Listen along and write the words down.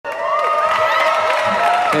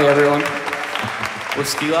Hey everyone, we're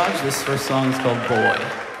Ski Lodge. This first song is called Boy.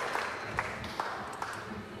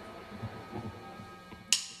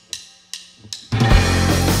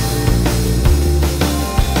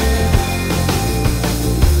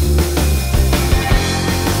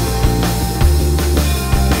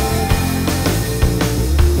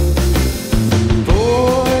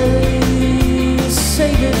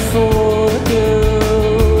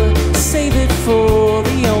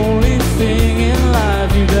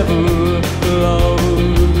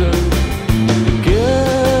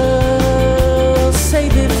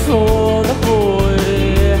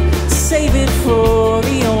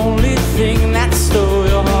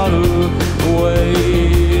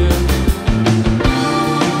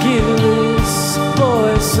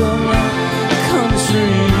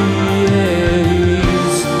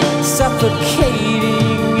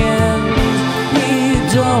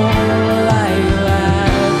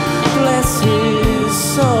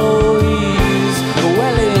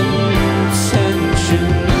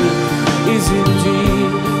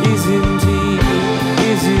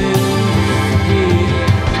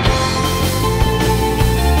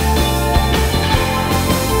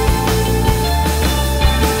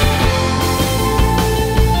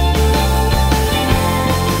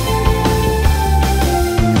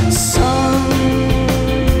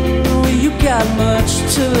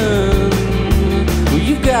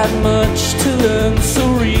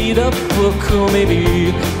 Or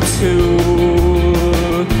maybe two.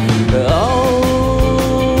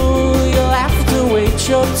 Oh, you'll have to wait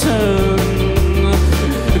your turn,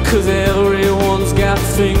 'cause everyone's got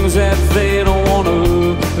things that they don't wanna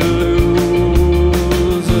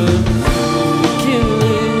lose. Give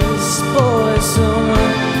this boy some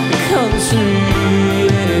country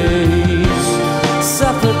days,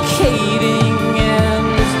 suffocating,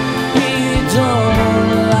 and he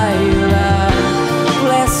don't like that.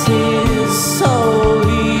 Bless his soul,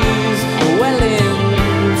 he's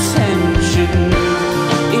well-intentioned.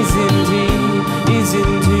 Isn't he?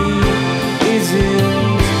 Isn't he?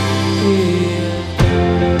 Isn't he?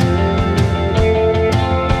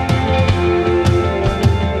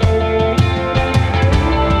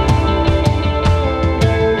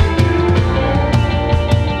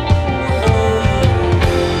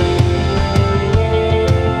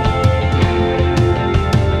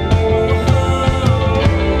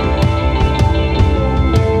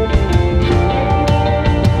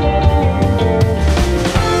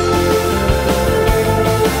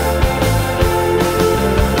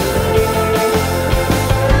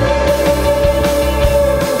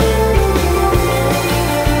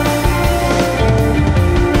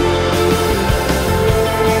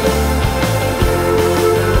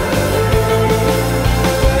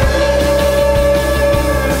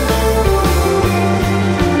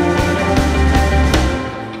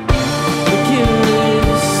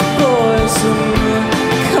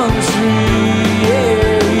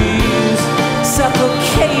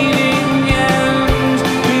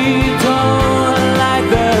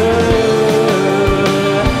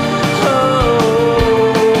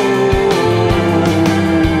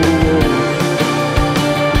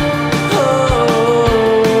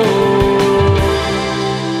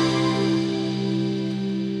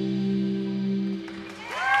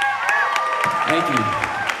 Thank you.